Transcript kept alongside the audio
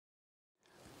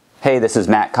Hey, this is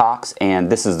Matt Cox, and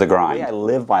this is The Grind. The way I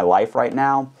live my life right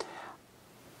now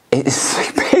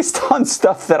is based on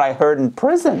stuff that I heard in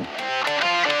prison.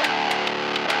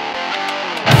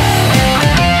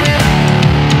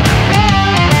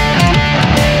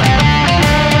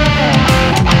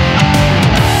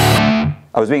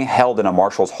 I was being held in a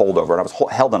Marshals holdover, and I was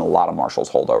held in a lot of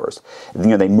Marshals holdovers. You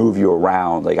know, they move you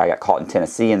around. Like I got caught in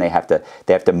Tennessee, and they have to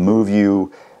move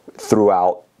you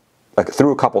throughout, like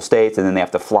through a couple states, and then they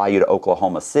have to fly you to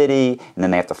Oklahoma City, and then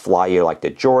they have to fly you like to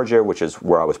Georgia, which is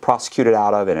where I was prosecuted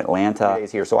out of, in Atlanta.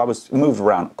 Here, so I was moved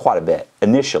around quite a bit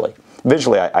initially.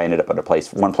 Eventually, I ended up at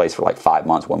one place for like 5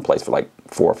 months, one place for like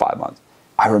 4 or 5 months.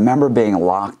 I remember being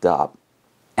locked up,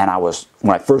 and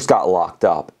when I first got locked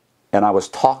up, and I was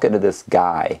talking to this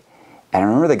guy, and I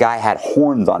remember the guy had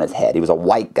horns on his head. He was a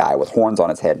white guy with horns on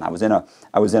his head, and I was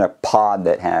in a pod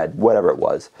that had whatever it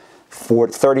was,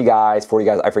 30 guys, 40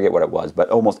 guys, I forget what it was, but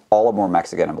almost all of them were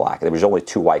Mexican and black. There was only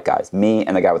 2 white guys, me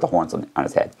and the guy with the horns on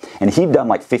his head. And he'd done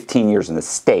like 15 years in the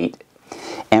state,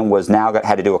 and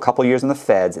had to do a couple years in the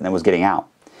feds, and then was getting out.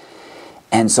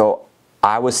 And so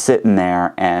I was sitting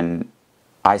there, and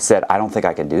I said, I don't think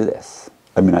I can do this.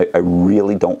 I mean, I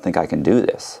really don't think I can do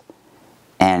this.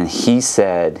 And he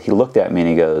looked at me and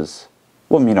he goes,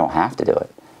 well, you don't have to do it.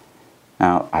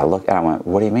 Now, I looked and I went,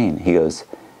 what do you mean?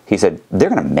 He said, they're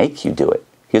going to make you do it.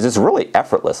 He goes, it's really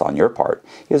effortless on your part.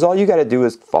 He goes, all you got to do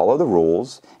is follow the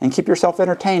rules and keep yourself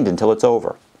entertained until it's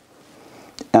over.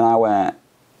 And I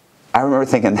remember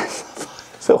thinking,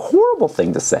 that's a horrible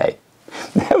thing to say.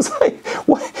 I was like,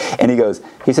 what? And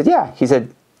he said, yeah. He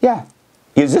said,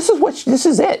 this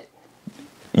is it.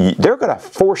 They're going to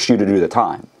force you to do the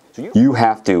time. So you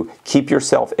have to keep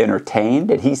yourself entertained.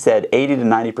 And he said 80 to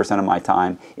 90% of my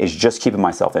time is just keeping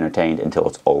myself entertained until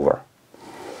it's over.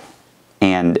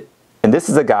 And this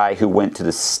is a guy who went to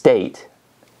the state.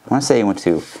 I want to say he went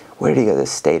to, where did he go to the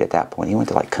state at that point? He went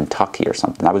to like Kentucky or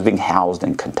something. I was being housed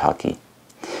in Kentucky.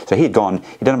 So he'd done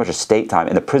a bunch of state time.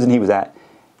 In the prison he was at,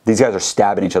 these guys are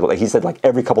stabbing each other. Like he said, like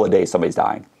every couple of days somebody's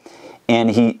dying.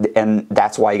 And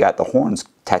that's why he got the horns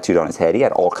tattooed on his head. He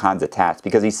had all kinds of tats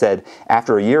because he said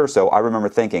after a year or so, I remember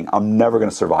thinking, I'm never going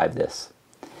to survive this.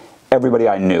 Everybody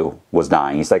I knew was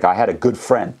dying. He's like, I had a good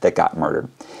friend that got murdered.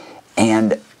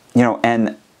 And, you know,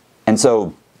 and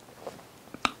so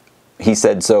he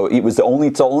said, so it was the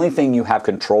only thing you have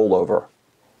control over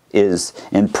is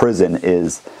in prison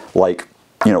is like,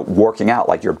 you know, working out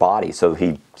like your body. So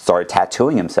he started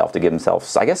tattooing himself to give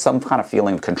himself, I guess, some kind of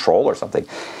feeling of control or something.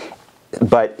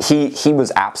 But he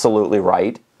was absolutely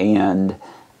right, and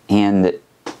you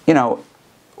know,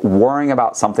 worrying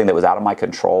about something that was out of my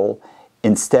control,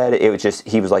 instead it was just,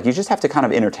 he was like, you just have to kind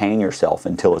of entertain yourself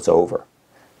until it's over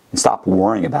and stop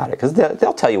worrying about it, because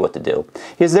they'll tell you what to do.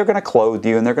 He said they're going to clothe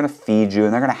you, and they're going to feed you,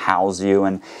 and they're going to house you,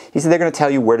 and he said they're going to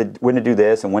tell you when to do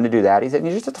this and when to do that. He said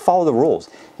you just have to follow the rules.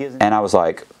 And I was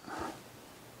like,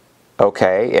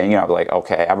 okay, and you know, like,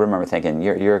 okay, I remember thinking,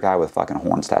 you're a guy with fucking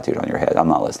horns tattooed on your head. I'm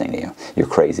not listening to you. You're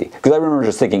crazy. Because I remember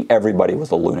just thinking everybody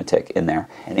was a lunatic in there,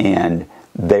 and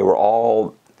they were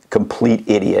all complete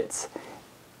idiots.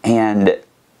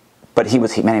 But he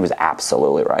was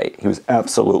absolutely right. He was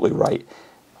absolutely right.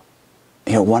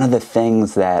 You know, one of the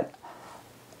things that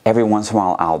every once in a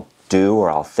while I'll do or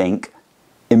I'll think,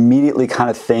 immediately kind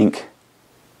of think,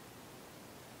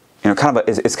 you know,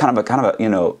 it's kind of a you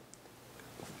know,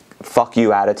 fuck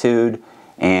you attitude,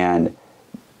 and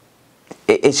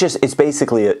it's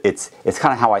basically it's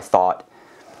kind of how I thought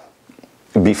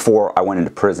before I went into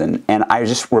prison. And I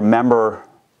just remember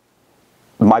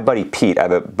my buddy Pete. I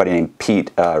have a buddy named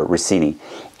Pete Rossini,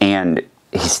 and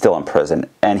he's still in prison.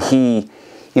 And how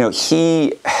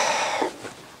do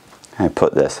I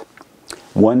put this?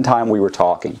 One time we were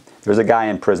talking. There was a guy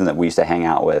in prison that we used to hang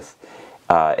out with,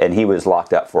 and he was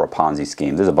locked up for a Ponzi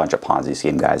scheme. There's a bunch of Ponzi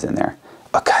scheme guys in there.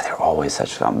 But God, they're always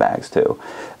such scumbags too.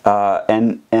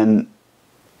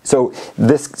 So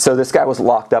this guy was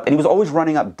locked up, and he was always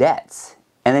running up debts.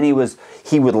 And then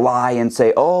he would lie and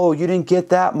say, "Oh, you didn't get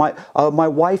that. My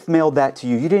wife mailed that to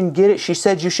you. You didn't get it. She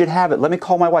said you should have it. Let me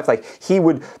call my wife." Like he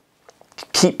would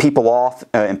keep people off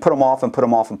and put them off and put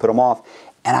them off and put them off.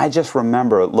 And I just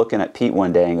remember looking at Pete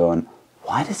one day and going,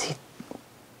 "Why does he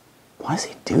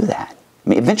do that? I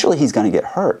mean, eventually he's going to get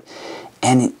hurt."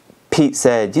 And Pete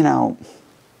said, "You know."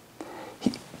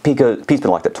 Pete's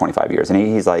been locked up 25 years, and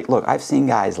he's like, look, I've seen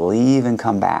guys leave and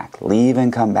come back.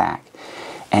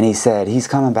 And he said, he's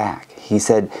coming back. He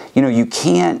said, you know, you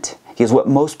can't, because what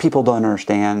most people don't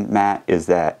understand, Matt, is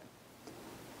that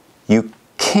you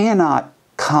cannot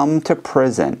come to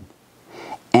prison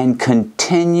and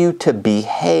continue to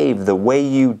behave the way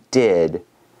you did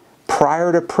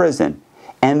prior to prison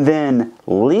and then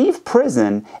leave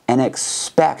prison and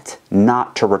expect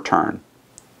not to return.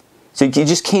 So you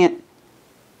just can't,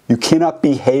 you cannot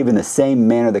behave in the same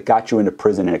manner that got you into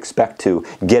prison and expect to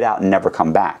get out and never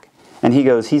come back. And he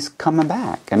goes, he's coming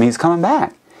back. I mean, he's coming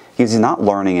back. He's not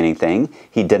learning anything.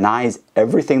 He denies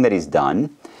everything that he's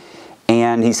done.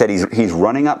 And he said he's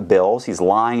running up bills. He's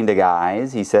lying to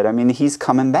guys. He said, I mean, he's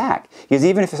coming back. Because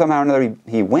even if somehow or another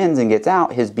he wins and gets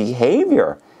out, his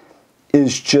behavior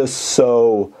is just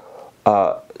so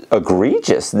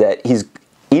egregious that he's,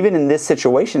 even in this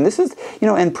situation, this is, you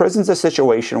know, and prison's a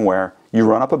situation where you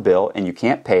run up a bill and you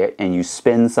can't pay it and you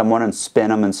spin someone and spin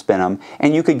them and spin them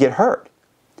and you could get hurt.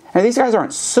 And these guys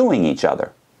aren't suing each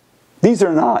other. These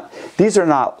are not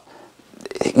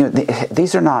you know,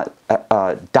 these are not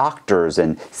doctors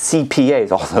and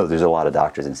CPAs, although there's a lot of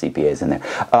doctors and CPAs in there.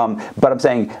 But I'm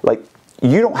saying, like,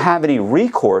 you don't have any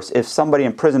recourse if somebody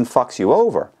in prison fucks you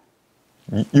over.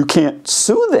 You can't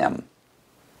sue them.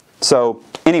 So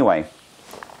anyway,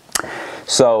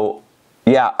 so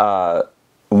yeah,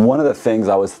 one of the things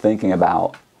I was thinking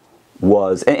about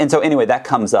was, and so anyway, that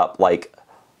comes up like,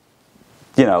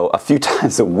 you know, a few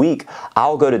times a week.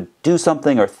 I'll go to do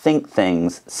something or think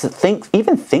things,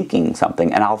 even thinking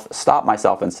something, and I'll stop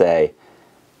myself and say,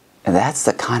 and that's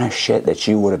the kind of shit that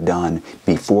you would have done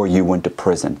before you went to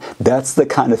prison. That's the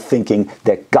kind of thinking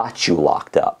that got you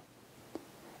locked up.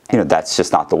 You know, that's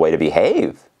just not the way to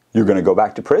behave. You're going to go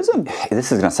back to prison.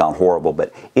 This is going to sound horrible,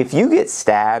 but if you get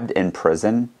stabbed in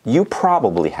prison, you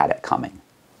probably had it coming.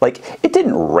 Like, it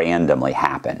didn't randomly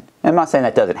happen. I'm not saying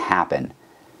that doesn't happen,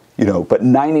 you know, but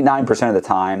 99% of the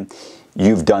time,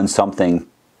 you've done something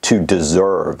to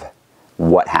deserve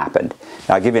what happened.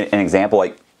 Now, I'll give you an example.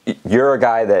 Like, you're a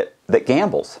guy that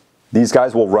gambles. These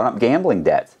guys will run up gambling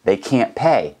debts. They can't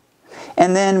pay.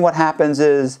 And then what happens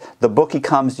is the bookie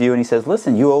comes to you and he says,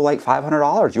 listen, you owe like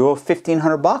 $500, you owe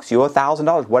 $1,500, you owe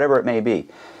 $1,000, whatever it may be.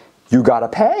 You got to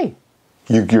pay.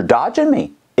 You're dodging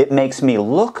me. It makes me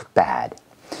look bad.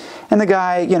 And the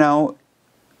guy, you know,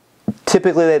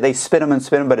 typically they spin him and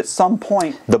spin him, but at some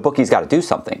point the bookie's got to do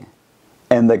something.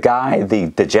 And the guy, the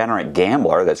degenerate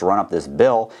gambler that's run up this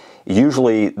bill,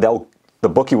 usually the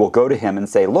bookie will go to him and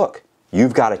say, look,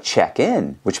 you've got to check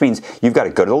in, which means you've got to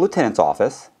go to the lieutenant's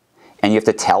office and you have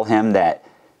to tell him that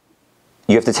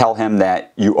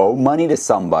you owe money to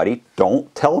somebody.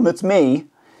 Don't tell him it's me.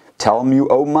 Tell him you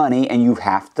owe money and you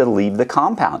have to leave the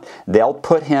compound. They'll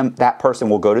put him, that person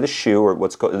will go to the SHU, or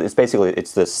it's basically,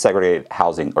 it's the segregated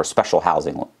housing or special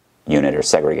housing unit or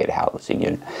segregated housing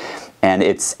unit. And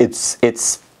it's you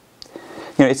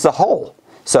know, it's the hole.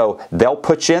 So they'll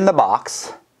put you in the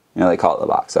box. You know, they call it the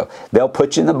box. So they'll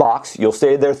put you in the box. You'll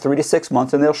stay there 3 to 6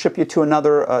 months, and they'll ship you to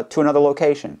another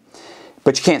location.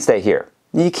 But you can't stay here.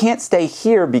 You can't stay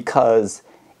here because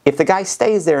if the guy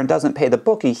stays there and doesn't pay the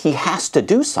bookie, he has to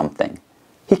do something.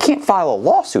 He can't file a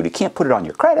lawsuit. He can't put it on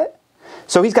your credit.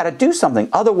 So he's got to do something.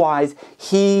 Otherwise,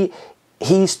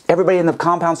 everybody in the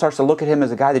compound starts to look at him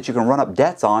as a guy that you can run up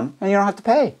debts on, and you don't have to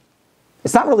pay.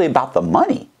 It's not really about the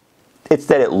money. It's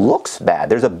that it looks bad.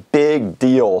 There's a big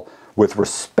deal with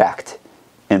respect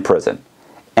in prison.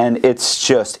 And it's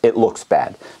just, it looks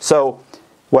bad. So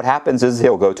what happens is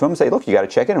he'll go to him and say, look, you got to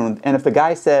check in. And if the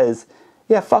guy says,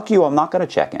 yeah, fuck you, I'm not going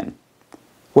to check in.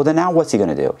 Well, then now what's he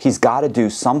going to do? He's got to do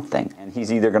something. And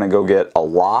he's either going to go get a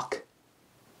lock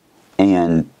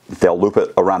and they'll loop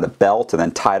it around the belt and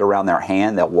then tie it around their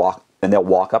hand. They'll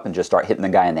walk up and just start hitting the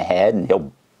guy in the head, and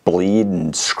he'll bleed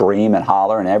and scream and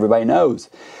holler, and everybody knows.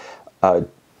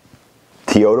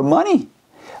 He owed him money.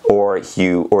 Or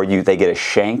they get a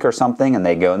shank or something and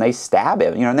they go and they stab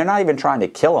him. You know, and they're not even trying to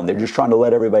kill him. They're just trying to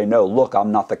let everybody know, look,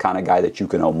 I'm not the kind of guy that you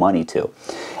can owe money to.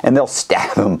 And they'll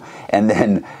stab him.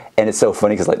 And it's so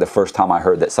funny because like the first time I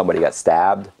heard that somebody got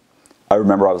stabbed, I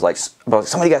remember I was like,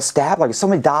 somebody got stabbed? Like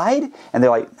somebody died? And they're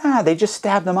like, nah, they just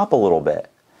stabbed them up a little bit.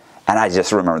 And I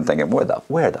just remember thinking, where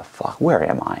the fuck, where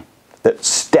am I? That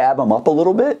stab them up a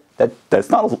little bit? That's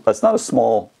not a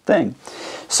small thing.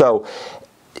 So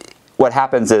what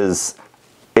happens is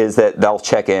that they'll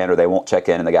check in or they won't check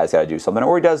in and the guy's got to do something,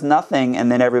 or he does nothing,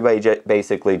 and then everybody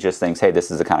basically just thinks, hey, this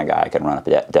is the kind of guy I can run up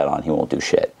debt on. He won't do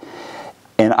shit.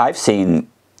 And I've seen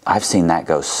that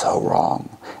go so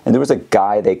wrong. And there was a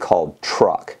guy they called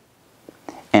Truck.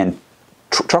 And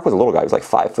Truck was a little guy. He was like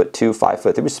 5'2", 5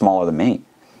 foot. He was smaller than me.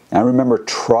 And I remember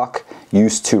Truck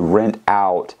used to rent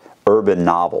out urban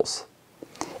novels.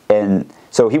 And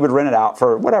so he would rent it out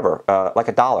for whatever, like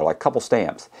 $1, like a couple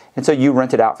stamps. And so you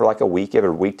rent it out for like a week, you have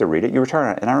a week to read it, you return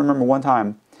it. And I remember one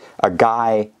time,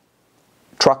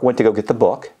 Truck went to go get the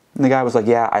book, and the guy was like,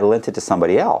 yeah, I lent it to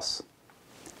somebody else.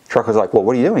 Truck was like, well,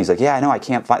 what are you doing? He's like, yeah, I know, I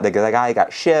can't find, the guy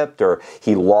got shipped, or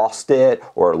he lost it,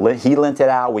 or he lent it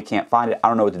out, we can't find it. I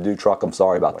don't know what to do, Truck, I'm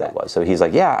sorry about that. So he's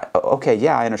like, yeah, okay,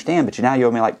 yeah, I understand, but now you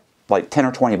owe me like 10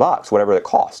 or 20 bucks, whatever it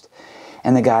cost.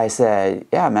 And the guy said,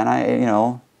 yeah, man,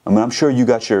 I'm sure you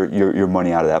got your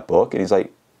money out of that book. And he's like,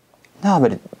 no,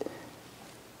 but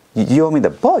you owe me the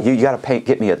book. You got to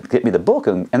get me the book.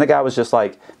 And the guy was just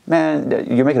like, man,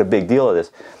 you're making a big deal of this.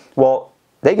 Well,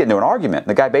 they get into an argument.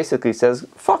 The guy basically says,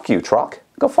 fuck you, Truck.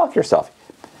 Go fuck yourself.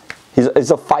 He's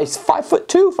a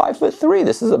 5'2", 5'3".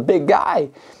 This is a big guy.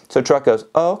 So Truck goes,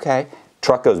 oh, okay.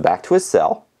 Truck goes back to his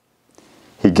cell.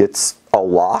 He gets a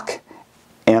lock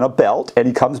and a belt, and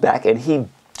he comes back, and he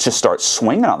just starts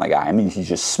swinging on the guy. I mean, he's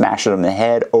just smashing him in the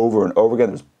head over and over again.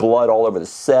 There's blood all over the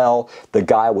cell. The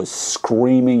guy was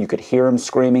screaming. You could hear him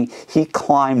screaming. He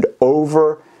climbed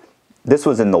over. This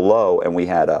was in the low, and we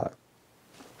had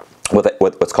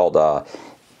what's called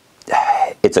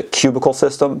it's a cubicle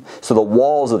system. So the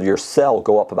walls of your cell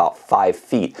go up about 5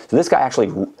 feet. So this guy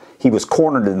actually, he was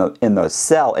cornered in the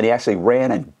cell, and he actually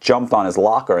ran and jumped on his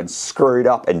locker and scurried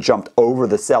up and jumped over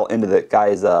the cell into the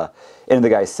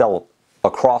guy's cell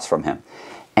across from him.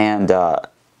 And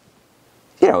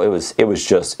you know, it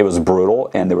was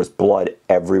brutal, and there was blood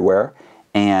everywhere.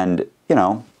 And you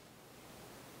know,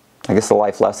 I guess the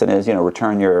life lesson is, you know,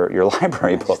 return your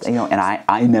library books. You know, and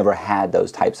I never had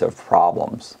those types of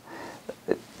problems.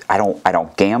 I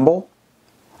don't gamble.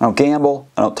 I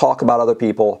don't talk about other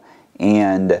people,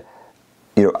 and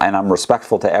you know, and I'm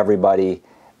respectful to everybody.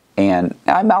 And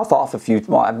I mouth off a few.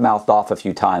 Well, I've mouthed off a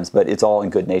few times, but it's all in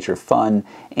good natured fun.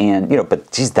 And you know,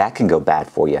 but geez, that can go bad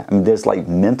for you. I mean, there's like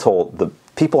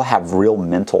people have real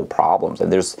mental problems,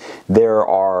 and there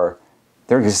are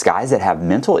just guys that have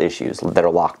mental issues that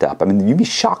are locked up. I mean, you'd be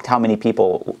shocked how many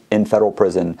people in federal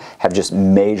prison have just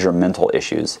major mental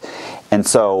issues. And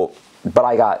so, but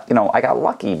I got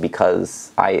lucky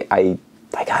because I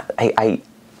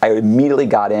immediately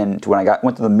got into, when I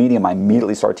went to the medium, I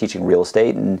immediately started teaching real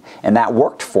estate, and that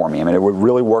worked for me. I mean, it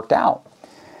really worked out.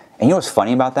 And you know what's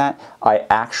funny about that? I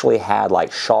actually had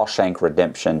like Shawshank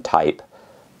Redemption type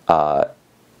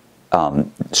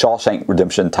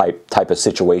type of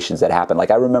situations that happened. Like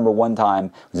I remember one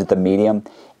time I was at the medium,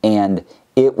 and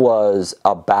it was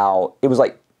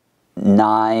like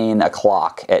 9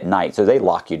 o'clock at night. So they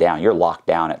lock you down. You're locked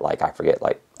down at like, I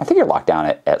think you're locked down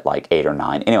at like 8 or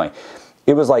 9. Anyway,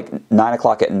 it was like 9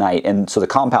 o'clock at night, and so the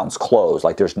compound's closed.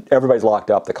 Like everybody's locked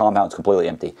up. The compound's completely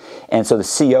empty. And so the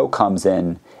CO comes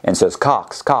in and says,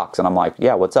 Cox. And I'm like,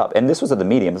 yeah, what's up? And this was at the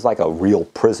medium. It's like a real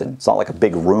prison. It's not like a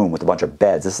big room with a bunch of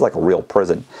beds. This is like a real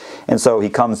prison. And so he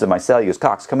comes to my cell. He goes,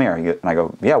 Cox, come here. And I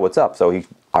go, yeah, what's up? So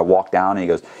I walk down,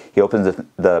 and he opens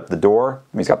the door.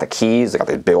 He's got the keys. He's got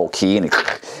the big old key, and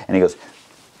he goes,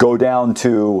 go down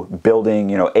to building,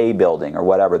 you know, A building or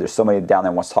whatever. There's somebody down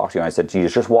there who wants to talk to you. And I said,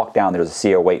 geez, just walk down. There's a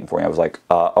CO waiting for you. I was like,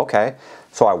 okay.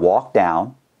 So I walk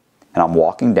down, and I'm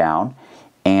walking down,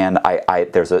 and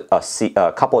there's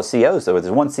a couple of COs. So there's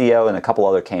one CO and a couple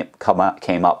other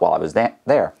came up while I was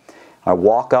there. I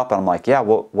walk up, and I'm like, yeah,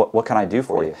 what can I do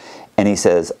for you? And he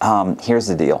says, here's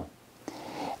the deal.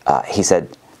 He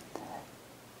said,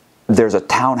 there's a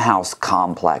townhouse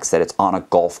complex that it's on a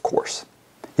golf course.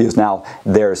 He goes, now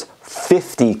there's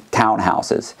 50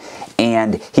 townhouses,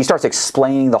 and he starts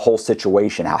explaining the whole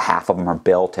situation, how half of them are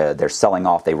built, they're selling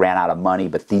off, they ran out of money,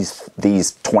 but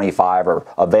these 25 are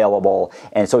available.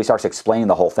 And so he starts explaining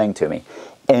the whole thing to me,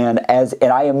 and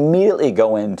I immediately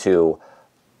go into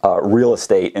real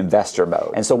estate investor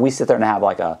mode. And so we sit there and have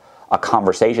like a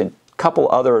conversation. Couple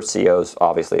other COs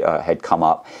obviously had come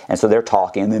up, and so they're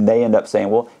talking, and then they end up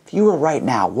saying, well, if you were right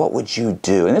now, what would you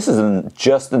do? And this is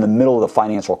just in the middle of the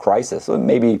financial crisis, so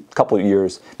maybe a couple of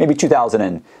years, maybe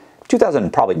 2000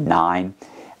 probably 9.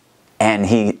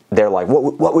 And they're like,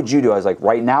 what would you do? I was like,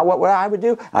 right now, what I would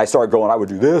do? And I started going, I would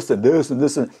do this and this and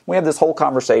this, and we have this whole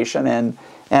conversation, and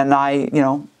I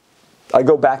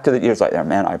go back to it's like,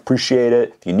 man, I appreciate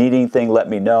it. If you need anything, let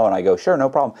me know. And I go, sure, no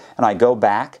problem. And I go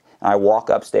back, and I walk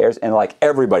upstairs, and like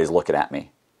everybody's looking at me.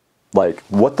 Like,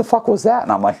 what the fuck was that?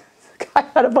 And I'm like, I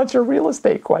had a bunch of real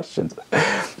estate questions.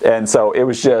 And so it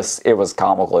was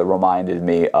comical. It reminded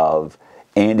me of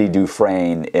Andy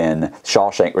Dufresne in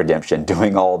Shawshank Redemption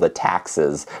doing all the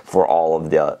taxes for all of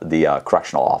the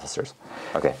correctional officers.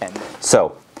 Okay.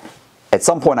 So at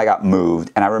some point I got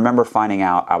moved, and I remember finding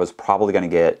out I was probably going to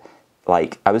get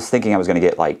like 10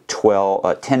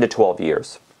 to 12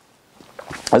 years.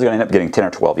 I was going to end up getting 10 or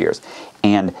 12 years.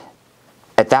 And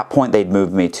at that point, they'd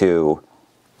moved me to,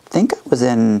 I think it was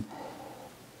in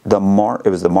the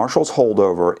Marshall's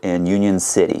holdover in Union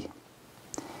City.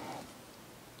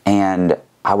 And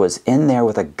I was in there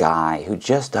with a guy who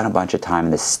just done a bunch of time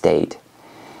in the state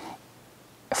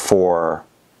for,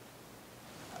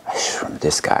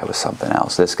 this guy was something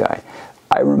else. This guy,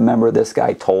 I remember this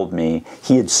guy told me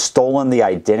he had stolen the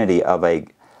identity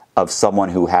of someone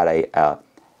who had a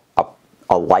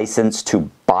license to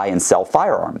buy and sell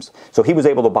firearms. So he was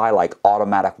able to buy like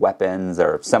automatic weapons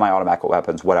or semi-automatic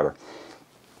weapons, whatever.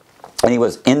 And he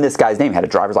was in this guy's name, had a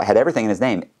driver's license, had everything in his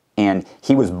name. And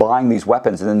he was buying these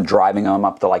weapons and then driving them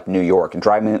up to like New York and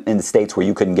driving them in the states where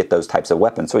you couldn't get those types of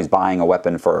weapons. So he's buying a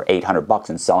weapon for $800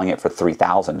 and selling it for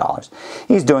 $3,000.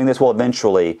 He's doing this. Well,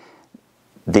 eventually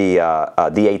the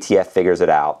ATF figures it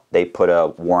out. They put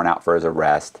a warrant out for his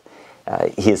arrest.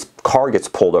 His car gets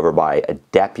pulled over by a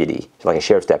deputy, like a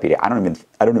sheriff's deputy. I don't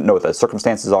even know what the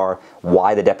circumstances are,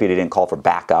 why the deputy didn't call for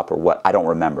backup or what. I don't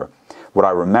remember. What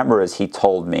I remember is he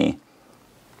told me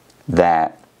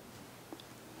that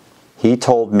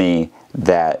the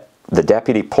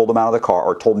deputy pulled him out of the car,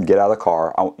 or told him to get out of the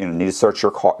car. Need to search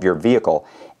your vehicle,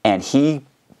 and he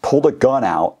pulled a gun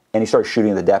out and he started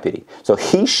shooting at the deputy. So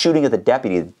he's shooting at the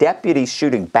deputy's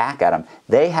shooting back at him.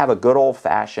 They have a good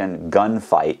old-fashioned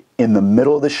gunfight in the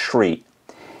middle of the street,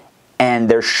 and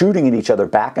they're shooting at each other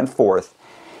back and forth.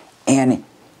 And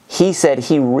he said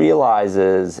he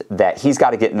realizes that he's got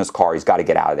to get in his car. He's got to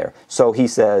get out of there. So he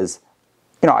says,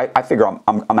 I figure I'm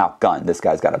outgunned. This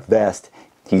guy's got a vest.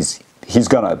 He's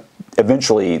gonna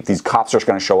eventually, these cops are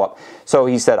going to show up. So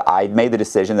he said, I made the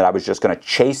decision that I was just going to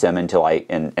chase him until I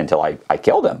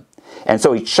killed him. And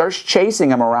so he starts chasing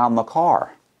him around the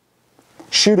car,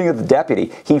 shooting at the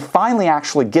deputy. He finally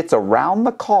actually gets around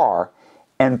the car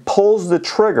and pulls the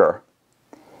trigger.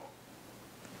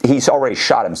 He's already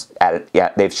shot him at it.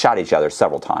 Yeah, they've shot each other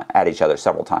several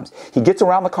times. He gets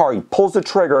around the car, he pulls the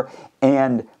trigger,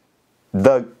 and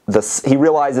he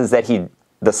realizes that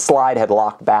the slide had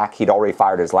locked back. He'd already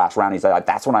fired his last round. He said,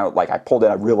 that's when I pulled it.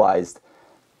 I realized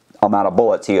I'm out of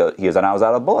bullets. He goes, and I was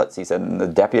out of bullets. He said, and the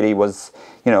deputy was,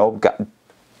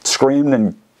 screamed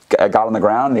and got on the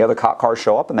ground. And the other cop cars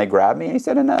show up and they grabbed me. And he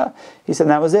said, and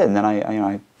that was it. And then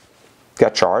I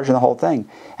got charged and the whole thing.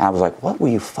 And I was like, what were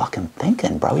you fucking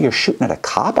thinking, bro? You're shooting at a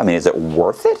cop? I mean, is it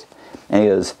worth it?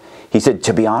 And he said,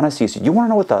 to be honest, he said, you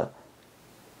want to know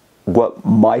what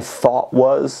my thought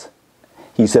was?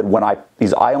 He said,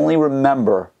 I only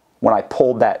remember when I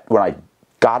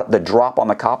got the drop on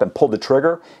the cop and pulled the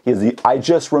trigger. I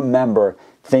just remember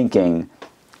thinking,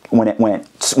 when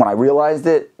I realized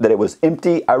that it was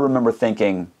empty, I remember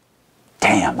thinking,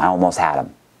 damn, I almost had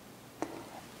him.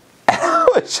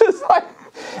 And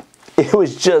it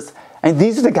was just,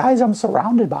 these are the guys I'm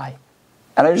surrounded by.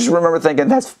 And I just remember thinking,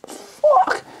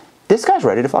 fuck, this guy's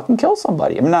ready to fucking kill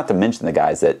somebody. I mean, not to mention the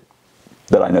guys that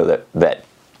I know that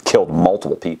killed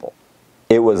multiple people.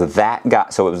 It was that guy.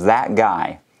 So it was that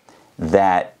guy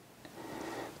that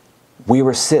we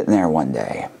were sitting there one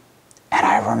day, and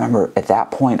I remember at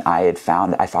that point I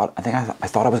thought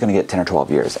I was going to get 10 or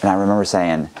 12 years, and I remember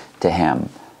saying to him,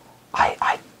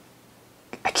 I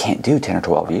can't do 10 or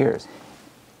 12 years.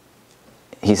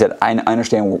 He said, I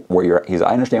understand where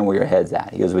your head's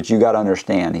at. He goes, but you got to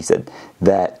understand, he said,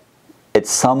 that at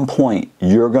some point,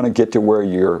 you're going to get to where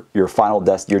your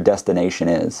destination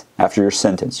is after your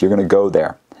sentence. You're going to go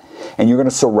there. And you're going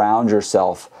to surround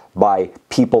yourself by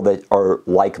people that are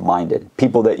like-minded,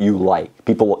 people that you like,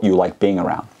 people you like being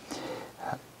around.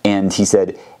 And he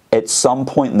said, at some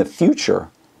point in the future,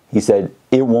 he said,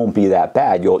 it won't be that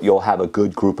bad. You'll have a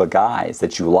good group of guys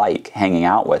that you like hanging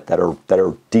out with that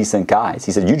are decent guys.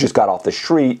 He said, you just got off the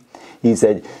street. He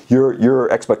said,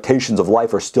 your expectations of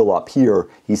life are still up here.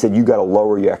 He said, you got to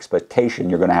lower your expectation.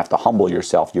 You're going to have to humble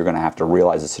yourself. You're going to have to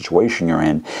realize the situation you're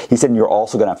in. He said, and you're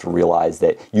also going to have to realize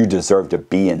that you deserve to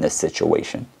be in this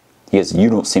situation. He says, you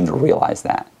don't seem to realize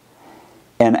that.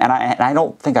 And I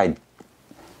don't think I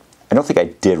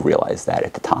did realize that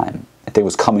at the time. I think I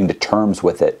was coming to terms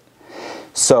with it.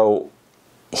 So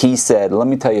he said, let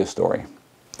me tell you a story.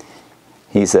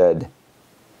 He said,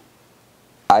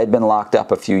 I had been locked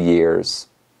up a few years,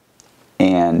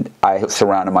 and I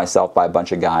surrounded myself by a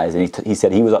bunch of guys. And he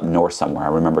said he was up north somewhere. I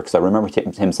remember, because I remember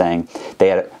him saying they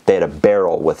had a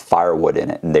barrel with firewood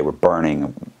in it, and they were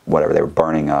burning whatever. They were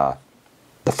burning the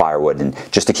firewood, and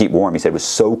just to keep warm. He said it was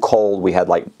so cold. We had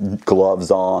like gloves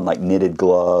on, like knitted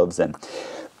gloves, and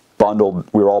bundled.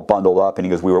 We were all bundled up. And he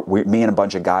goes, me and a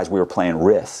bunch of guys, we were playing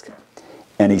Risk.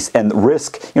 And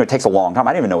Risk, it takes a long time.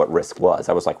 I didn't even know what Risk was.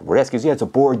 I was like, Risk? He goes, yeah, it's a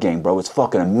board game, bro. It's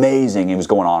fucking amazing. He was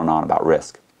going on and on about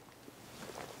Risk.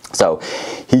 So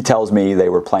he tells me they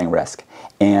were playing Risk.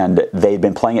 And they'd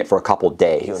been playing it for a couple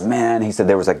days. He goes, man, he said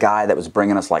there was a guy that was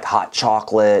bringing us like hot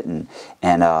chocolate and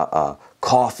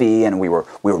coffee, and we were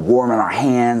warming our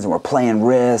hands, and we're playing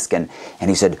Risk, and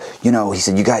he said, you know,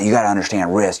 you got to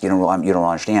understand Risk. You don't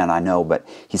understand, I know, but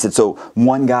he said, so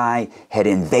one guy had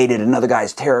invaded another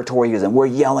guy's territory, and we're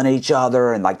yelling at each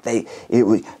other, and like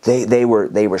they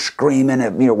were screaming,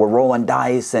 you know, we're rolling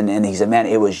dice, and he said, man,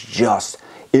 it was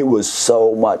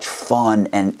so much fun,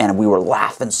 and we were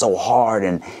laughing so hard,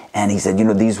 and he said, you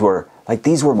know, these were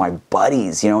my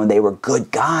buddies, you know, and they were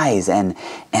good guys, and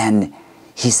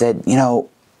he said, you know,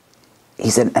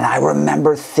 and I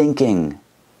remember thinking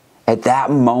at that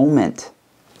moment,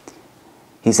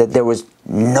 he said, there was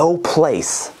no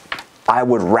place I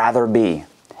would rather be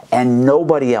and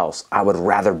nobody else I would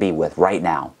rather be with right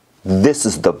now. This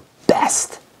is the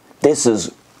best. This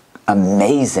is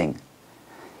amazing.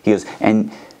 He goes,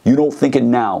 and you don't think it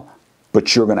now,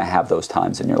 but you're going to have those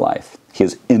times in your life. He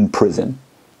was in prison.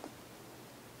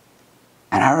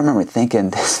 And I remember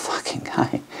thinking, this fucking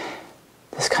guy,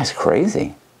 this guy's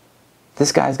crazy.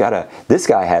 This guy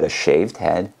had a shaved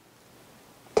head,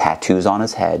 tattoos on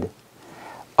his head,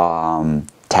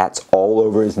 tats all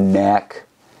over his neck,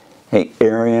 hey,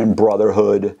 Aryan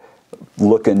Brotherhood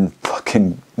looking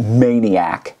fucking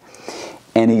maniac.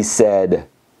 And he said,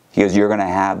 you're going to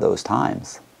have those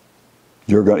times.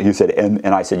 He said, and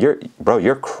I said,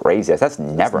 you're crazy. That's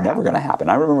never going to happen.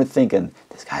 I remember thinking,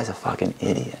 this guy's a fucking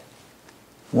idiot.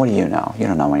 What do you know? You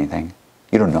don't know anything.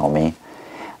 You don't know me.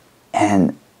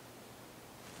 And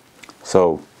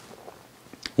so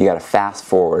you got to fast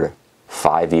forward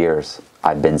 5 years.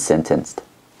 I've been sentenced.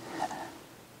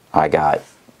 I got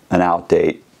an out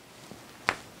date,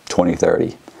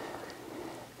 2030.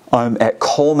 I'm at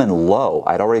Coleman low.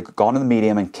 I'd already gone to the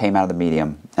medium and came out of the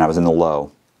medium, and I was in the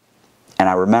low. And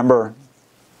I remember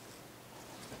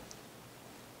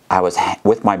I was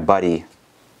with my buddy,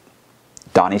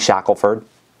 Donnie Shackelford.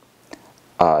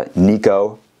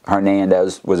 Nico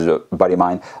Hernandez was a buddy of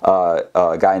mine.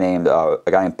 A guy named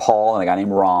Paul and a guy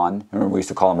named Ron. Remember, we used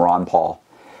to call him Ron Paul.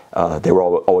 They were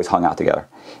always hung out together.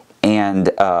 And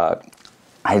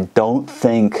I don't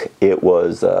think it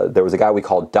was. There was a guy we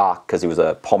called Doc because he was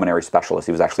a pulmonary specialist.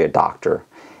 He was actually a doctor.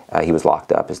 He was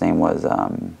locked up. His name was.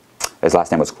 His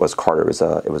last name was Carter.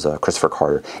 It was Christopher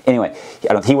Carter. Anyway,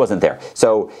 he wasn't there.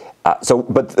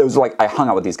 But it was like I hung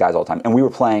out with these guys all the time, and we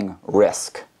were playing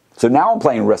Risk. So now I'm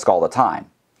playing Risk all the time.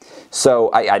 So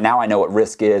now I know what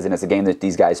Risk is, and it's a game that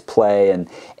these guys play, and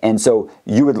so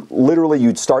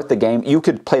you'd start the game. You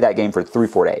could play that game for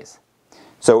 3-4 days.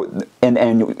 So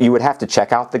and you would have to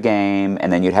check out the game,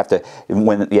 and then you had to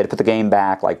put the game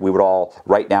back. Like we would all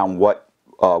write down what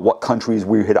countries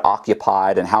we had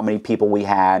occupied and how many people we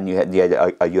had, and you had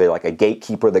like a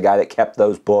gatekeeper, the guy that kept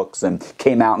those books and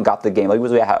came out and got the game. Like it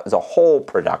was a whole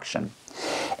production.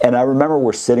 And I remember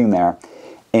we're sitting there,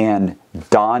 and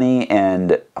Donnie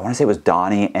and I want to say it was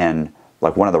Donnie and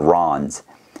like one of the Rons,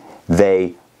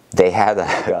 they had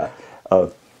a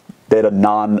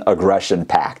non-aggression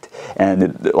pact,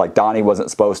 and like Donnie wasn't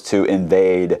supposed to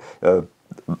invade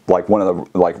like one of the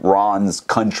like Ron's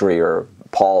country or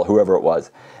Paul, whoever it was,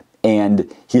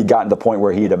 and he had gotten to the point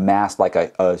where he had amassed like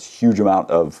a huge amount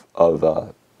of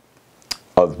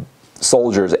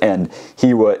soldiers, and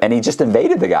he just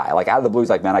invaded the guy like out of the blue. He's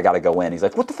like, man, I gotta go in. He's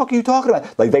like, what the fuck are you talking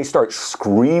about? Like they start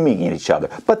screaming at each other,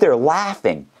 but they're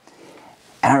laughing.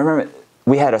 And I remember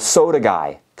we had a soda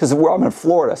guy because I'm in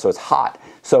Florida, so it's hot.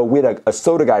 So we had a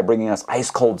soda guy bringing us ice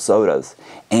cold sodas,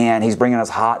 and he's bringing us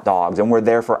hot dogs, and we're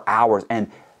there for hours. And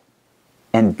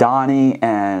Donnie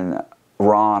and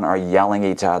Ron are yelling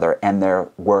at each other, and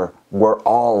we're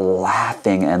all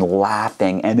laughing, and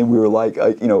then we were like,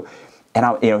 and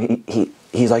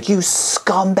he's like, you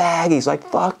scumbag. He's like,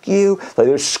 fuck you. Like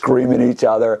they're screaming at each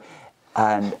other,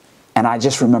 and I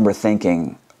just remember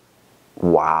thinking,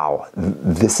 wow,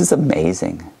 this is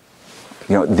amazing.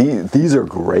 These are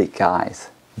great guys.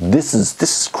 This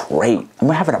is great. And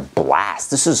we're having a blast.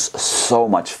 This is so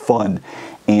much fun.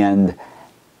 And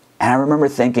I remember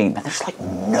thinking, man, there's like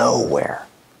nowhere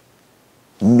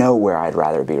I'd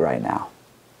rather be right now.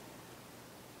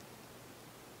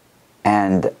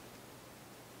 And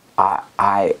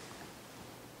I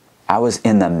was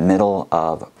in the middle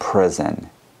of prison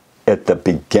at the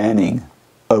beginning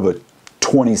of a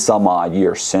 20-some-odd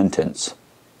year sentence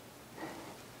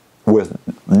with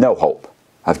no hope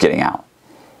of getting out.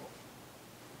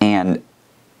 And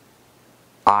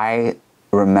I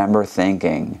remember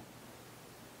thinking,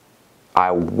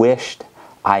 I wished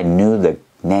I knew the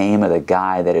name of the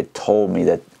guy that had told me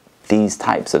that these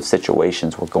types of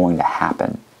situations were going to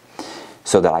happen,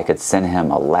 so that I could send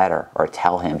him a letter or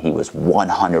tell him he was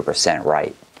 100%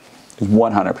 right.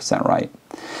 100% right.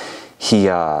 He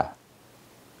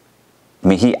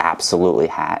absolutely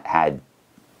had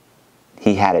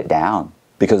he had it down,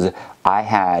 because I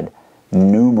had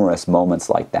numerous moments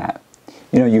like that.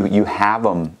 You know, you have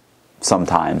them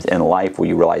sometimes in life where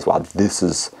you realize, wow, this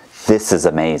is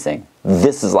amazing.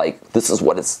 This is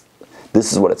what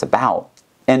it's about.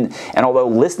 And although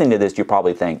listening to this, you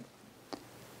probably think,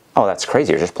 oh, that's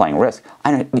crazy, you're just playing Risk.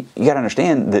 You got to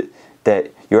understand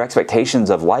that your expectations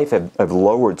of life have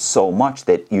lowered so much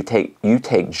that you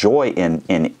take joy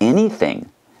in anything.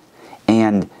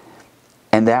 And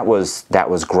that was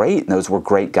great, and those were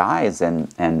great guys.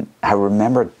 And I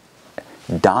remember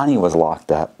Donnie was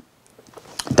locked up.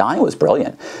 Donnie was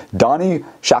brilliant. Donnie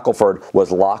Shackelford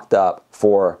was locked up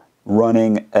for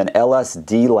running an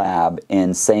LSD lab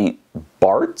in St.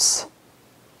 Bart's.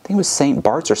 I think it was St.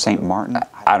 Bart's or St. Martin.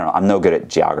 I don't know. I'm no good at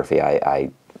geography. I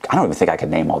don't even think I could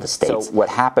name all the states. So what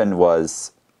happened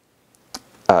was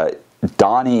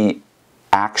Donnie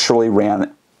actually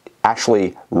ran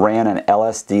an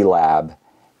LSD lab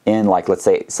in, like, let's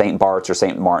say St. Bart's or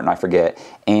St. Martin, I forget,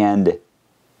 and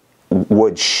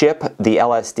would ship the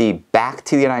LSD back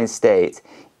to the United States.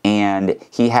 And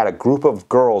he had a group of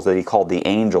girls that he called the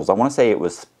Angels. I want to say it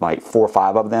was like 4 or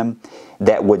 5 of them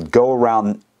that would go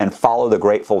around and follow the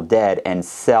Grateful Dead and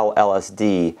sell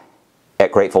LSD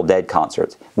at Grateful Dead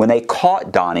concerts. When they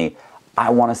caught Donnie, I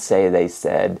want to say they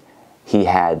said he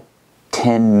had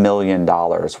 $10 million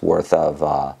worth of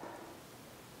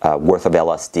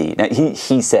LSD. Now,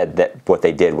 he said that what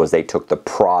they did was they took the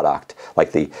product,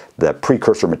 like the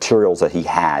precursor materials that he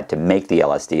had to make the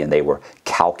LSD, and they were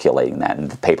calculating that, and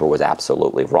the paper was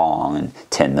absolutely wrong. And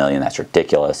 10 million, that's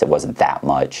ridiculous. It wasn't that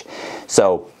much.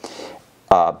 So,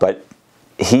 but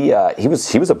he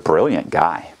was a brilliant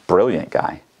guy.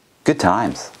 Good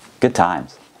times.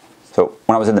 So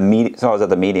when I was in the I was at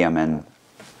the Medium, and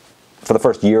for the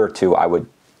first year or two, I would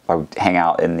hang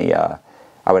out in the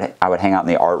I would hang out in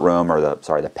the art room, or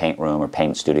the paint room, or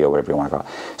paint studio, whatever you want to call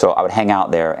it. So I would hang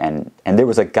out there, and there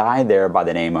was a guy there by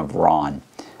the name of Ron.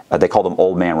 They called him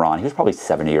Old Man Ron. He was probably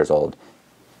 70 years old.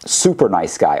 Super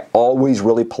nice guy. Always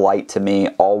really polite to me.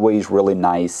 Always really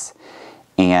nice,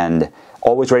 and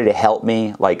always ready to help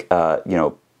me. Like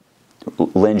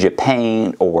lend you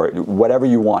paint or whatever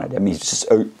you wanted. I mean, he's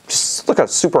just like a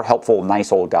super helpful,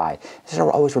 nice old guy. I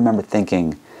always remember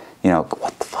thinking,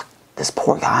 what the fuck? This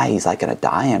poor guy, he's like going to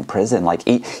die in prison. Like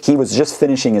he was just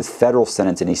finishing his federal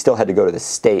sentence, and he still had to go to the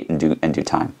state and do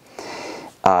time.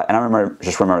 And I remember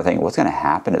thinking, what's going to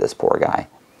happen to this poor guy?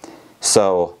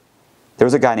 So there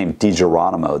was a guy named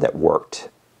DiGeronimo that worked.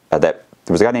 There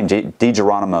was a guy named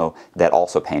DiGeronimo that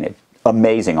also painted.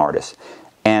 Amazing artist.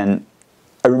 And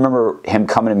I remember him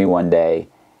coming to me one day,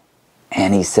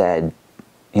 and he said,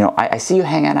 I see you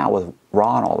hanging out with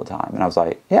Ron all the time. And I was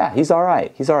like, yeah, he's all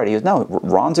right. He goes, no,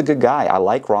 Ron's a good guy. I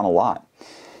like Ron a lot.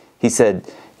 He said,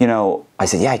 I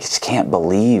said, yeah, I just can't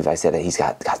believe. I said, he's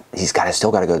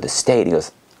still got to go to the state. He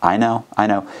goes, I know.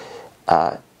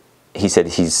 He said,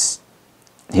 he's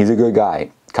a good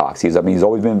guy, Cox. He's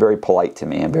always been very polite to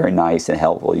me and very nice and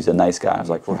helpful. He's a nice guy. I was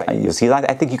like, right. He goes,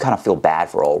 I think you kind of feel bad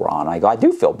for old Ron. I go, I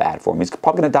do feel bad for him. He's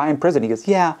probably going to die in prison. He goes,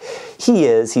 yeah, he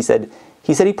is. He said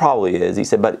he probably is. He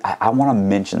said, but I want to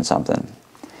mention something.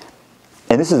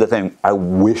 And this is the thing. I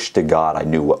wish to God I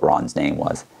knew what Ron's name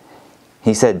was.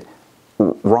 He said,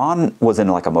 Ron was in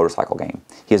like a motorcycle gang.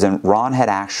 Ron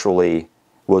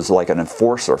was like an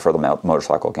enforcer for the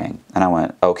motorcycle gang. And I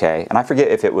went, okay. And I forget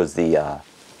if it was the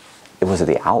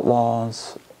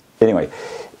Outlaws. Anyway,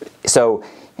 so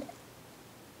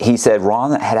he said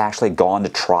Ron had actually gone to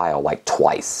trial like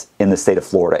twice in the state of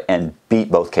Florida and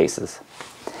beat both cases.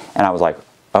 And I was like,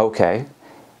 okay.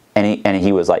 And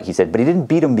he was like, he said, but he didn't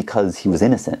beat him because he was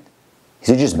innocent. He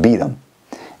said, just beat him.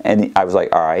 And I was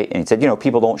like, all right. And he said,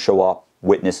 people don't show up.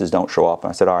 Witnesses don't show up. And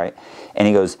I said, all right. And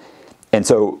he goes, and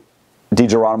so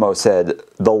DiGeronimo said,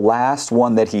 the last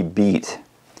one that he beat,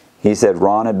 he said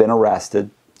Ron had been arrested.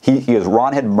 He goes,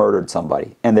 Ron had murdered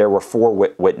somebody, and there were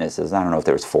 4 witnesses. I don't know if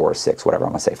there was 4 or 6, whatever.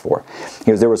 I'm going to say 4. He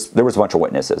goes, there was a bunch of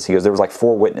witnesses. He goes, there was like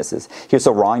 4 witnesses. He goes,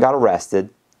 so Ron got arrested,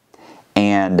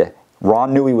 and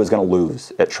Ron knew he was going to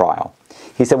lose at trial.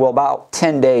 He said, well, about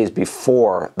 10 days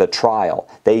before the trial,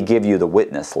 they give you the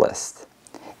witness list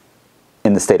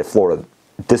in the state of Florida.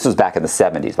 This was back in the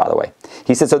 70s, by the way.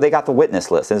 He said, so they got the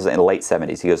witness list. This was in the late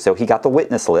 70s. He goes, so he got the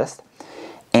witness list,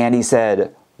 and he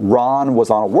said Ron was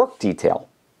on a work detail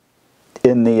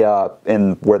in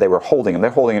where they were holding him. They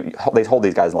hold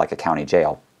these guys in like a county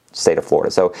jail, state of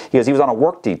Florida. So he goes, he was on a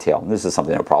work detail. This is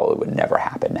something that probably would never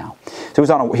happen now. So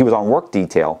he was on work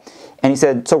detail, and he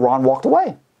said, so Ron walked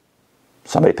away.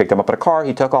 Somebody picked him up in a car.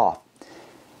 He took off.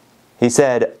 He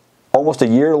said, almost a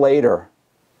year later,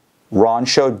 Ron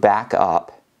showed back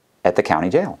up at the county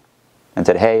jail. and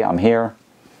said, hey, I'm here,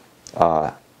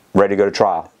 ready to go to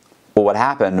trial. Well, what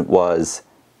happened was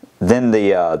then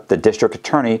the district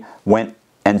attorney went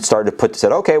and said,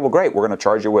 okay, well, great, we're going to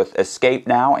charge you with escape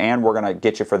now, and we're going to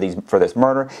get you for this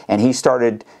murder. And he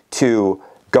started to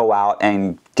go out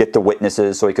and get the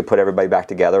witnesses so he could put everybody back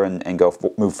together and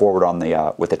move forward on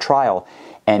with the trial.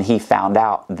 And he found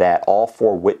out that all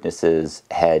 4 witnesses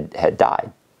had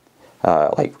died.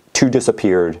 Like 2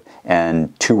 disappeared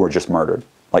and 2 were just murdered,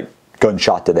 like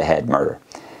gunshot to the head murder.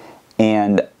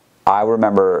 And I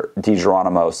remember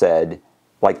DiGeronimo said,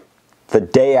 like the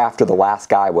day after the last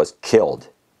guy was killed,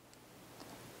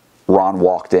 Ron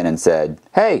walked in and said,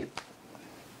 hey,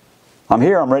 I'm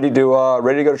here, I'm ready to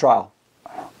go to trial.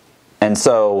 And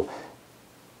so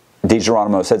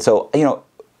DiGeronimo said, so, you know,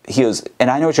 he was,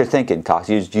 and I know what you're thinking, Cox.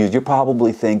 You're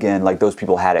probably thinking like those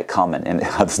people had it coming, and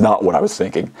that's not what I was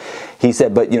thinking. He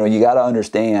said, but you know, you got to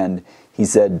understand. He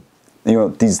said, you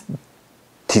know,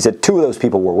 he said 2 of those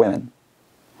people were women.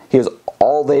 He goes,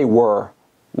 all they were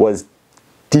was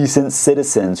decent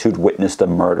citizens who'd witnessed a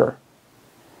murder.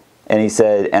 And he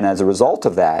said, and as a result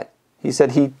of that, he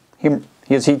said he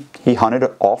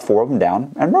hunted all 4 of them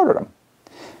down and murdered them.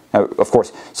 Now, of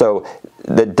course, so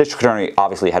the district attorney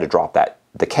obviously had to drop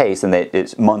the case, and it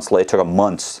took them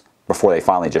months before they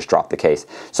finally just dropped the case.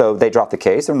 So they dropped the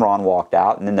case, and Ron walked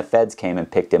out, and then the feds came and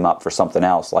picked him up for something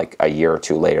else. Like a year or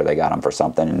 2 later, they got him for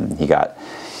something, and he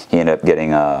ended up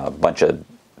getting a bunch of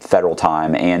federal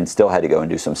time and still had to go and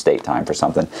do some state time for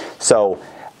something. So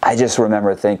I just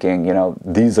remember thinking, you know,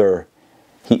 these are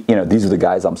the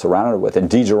guys I'm surrounded with. And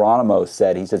DiGeronimo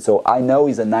said, he said, so I know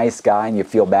he's a nice guy and you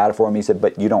feel bad for him. He said,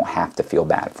 but you don't have to feel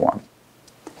bad for him.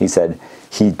 He said,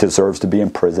 he deserves to be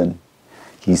in prison.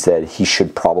 He said, he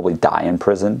should probably die in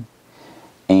prison.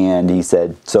 And he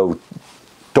said, so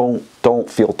don't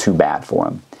feel too bad for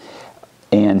him.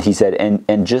 And he said,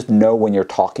 and just know when you're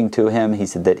talking to him, he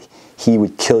said that he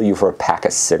would kill you for a pack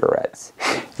of cigarettes.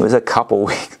 It was a couple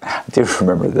weeks. I do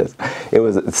remember this. It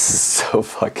was so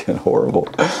fucking horrible.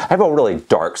 I have a really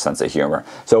dark sense of humor.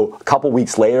 So a couple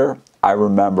weeks later, I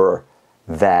remember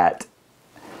that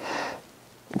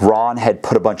Ron had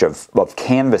put a bunch of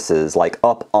canvases like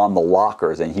up on the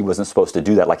lockers, and he wasn't supposed to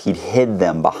do that. Like he'd hid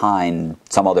them behind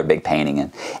some other big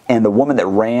painting. And the woman that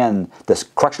ran, this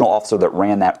correctional officer that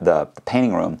ran the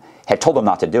painting room, had told him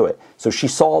not to do it. So she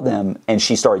saw them and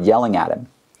she started yelling at him.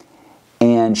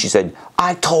 And she said,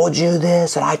 I told you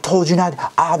this, and I told you not.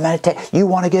 I'm going to take, you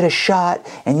want to get a shot,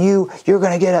 and you're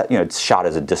going to get a, it's shot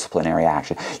as a disciplinary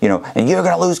action, and you're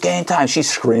going to lose game time. She's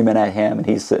screaming at him, and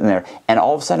he's sitting there. And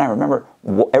all of a sudden, I remember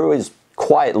everybody's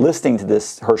quiet listening to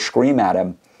her scream at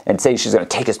him and say she's going to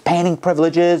take his painting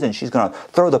privileges, and she's going to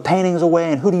throw the paintings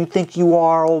away, and who do you think you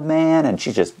are, old man? And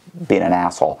she's just being an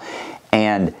asshole.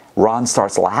 And Ron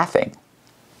starts laughing.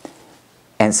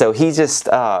 And so he just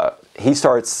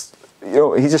starts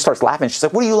laughing. She's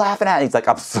like, what are you laughing at? And he's like,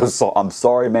 I'm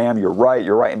sorry, ma'am. You're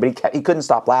right. But he couldn't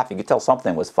stop laughing. You could tell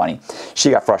something was funny.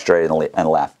 She got frustrated and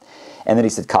left. And then he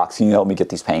said, Cox, can you help me get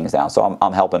these paintings down? So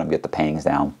I'm helping him get the paintings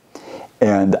down.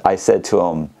 And I said to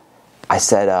him,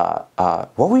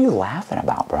 what were you laughing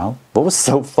about, bro? What was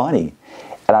so funny?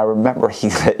 And I remember he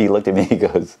looked at me,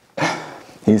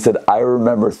 he said, I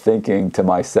remember thinking to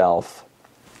myself,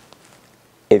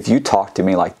 if you talk to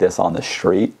me like this on the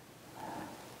street,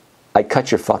 I'd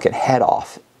cut your fucking head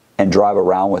off and drive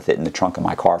around with it in the trunk of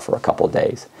my car for a couple of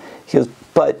days. He goes,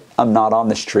 but I'm not on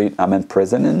the street, I'm in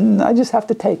prison, and I just have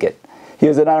to take it. He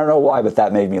goes, and I don't know why, but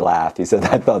that made me laugh. He said,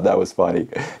 I thought that was funny.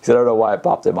 He said, I don't know why it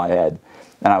popped in my head.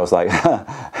 And I was like,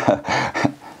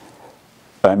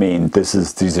 I mean, these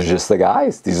are just the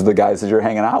guys. These are the guys that you're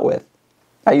hanging out with.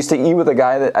 I used to eat with a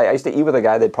guy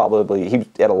that probably, he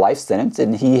had a life sentence,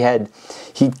 and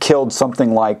he killed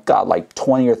something like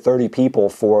 20 or 30 people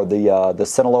for the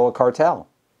Sinaloa cartel.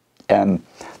 And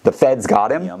the feds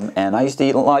got him, and I used to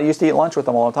eat lunch with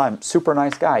him all the time. Super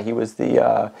nice guy. He was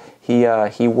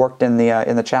he worked in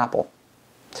the chapel.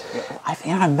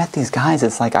 I've met these guys.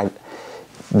 It's like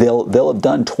they'll have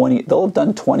done 20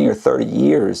 or 30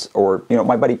 years, or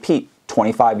my buddy Pete,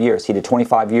 25 years. He did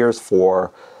 25 years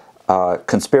for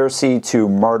conspiracy to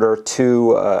murder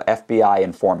 2 FBI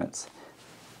informants.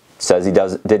 Says he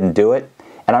didn't do it.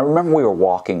 And I remember we were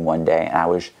walking one day,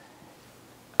 and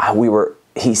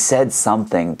he said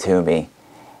something to me,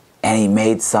 and he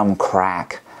made some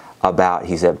crack about,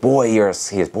 he said, boy, you're a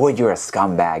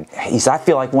scumbag. He said, I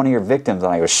feel like one of your victims.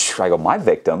 And I go, my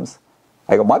victims?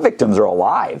 My victims are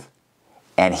alive.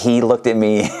 And he looked at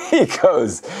me, he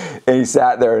goes, and he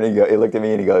sat there, and he looked at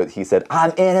me, and he said,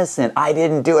 I'm innocent, I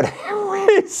didn't do it.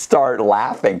 He started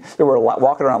laughing. We were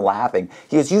walking around laughing.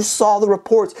 He goes, "You saw the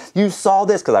reports. You saw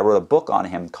this," because I wrote a book on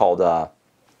him called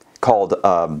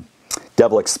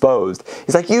Devil Exposed.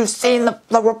 He's like, "You've seen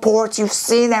the reports. You've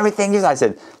seen everything." I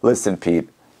said, "Listen, Pete."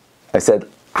 I said,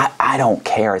 I don't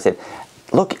care. I said,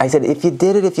 "Look," I said, "if you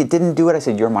did it, if you didn't do it," I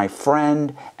said, "you're my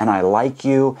friend and I like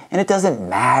you and it doesn't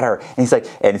matter." And he's like,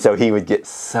 and so he would get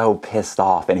so pissed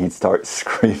off and he'd start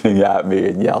screaming at me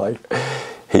and yelling.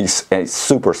 He's a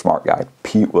super smart guy.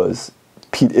 Pete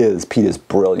is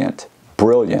brilliant.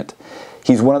 Brilliant.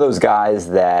 He's one of those guys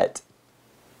that,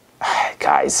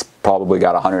 guys, probably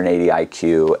got 180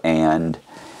 IQ and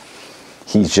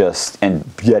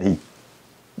yet he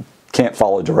can't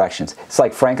follow directions. It's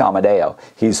like Frank Amadeo.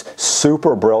 He's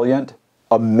super brilliant,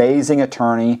 amazing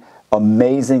attorney,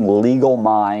 amazing legal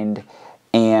mind,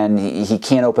 and he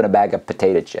can't open a bag of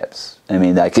potato chips. I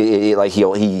mean,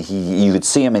 you could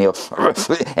see him and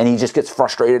and he just gets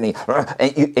frustrated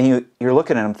and you're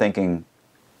looking at him thinking,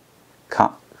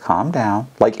 calm down.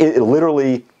 Like it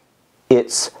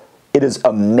is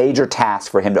a major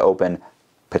task for him to open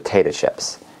potato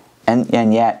chips,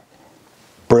 and yet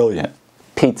brilliant.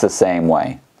 Pete's the same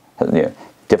way.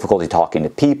 Difficulty talking to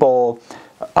people,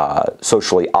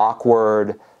 socially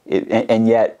awkward, and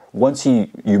yet once you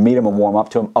meet him and warm up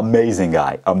to him, amazing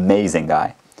guy.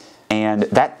 And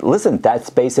that's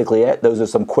basically it. Those are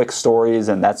some quick stories,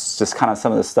 and that's just kind of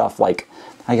some of the stuff, like,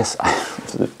 I guess,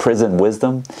 prison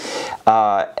wisdom.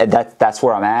 And that's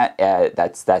where I'm at.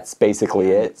 That's basically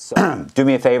it. So do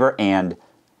me a favor and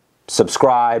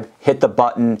subscribe, hit the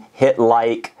button, hit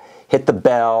like, hit the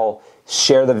bell,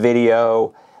 share the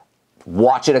video,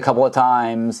 watch it a couple of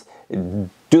times, do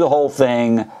the whole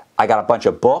thing. I got a bunch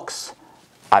of books.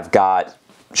 I've got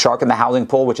Shark in the Housing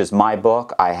Pool, which is my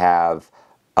book. I have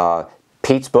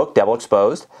Pete's book, Devil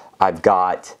Exposed. I've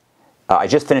got, I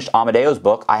just finished Amadeo's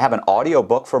book. I have an audio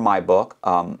book for my book.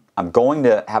 I'm going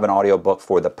to have an audio book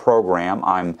for the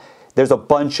program. There's a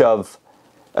bunch of,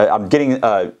 I'm getting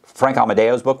Frank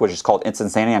Amadeo's book, which is called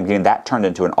Instant Sanity. I'm getting that turned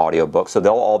into an audio book, so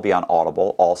they'll all be on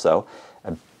Audible also.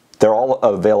 They're all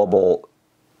available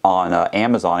on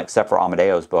Amazon except for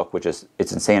Amadeo's book, which is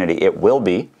It's Insanity. It will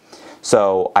be.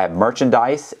 So I have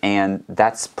merchandise, and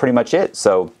that's pretty much it.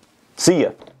 So see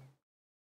ya.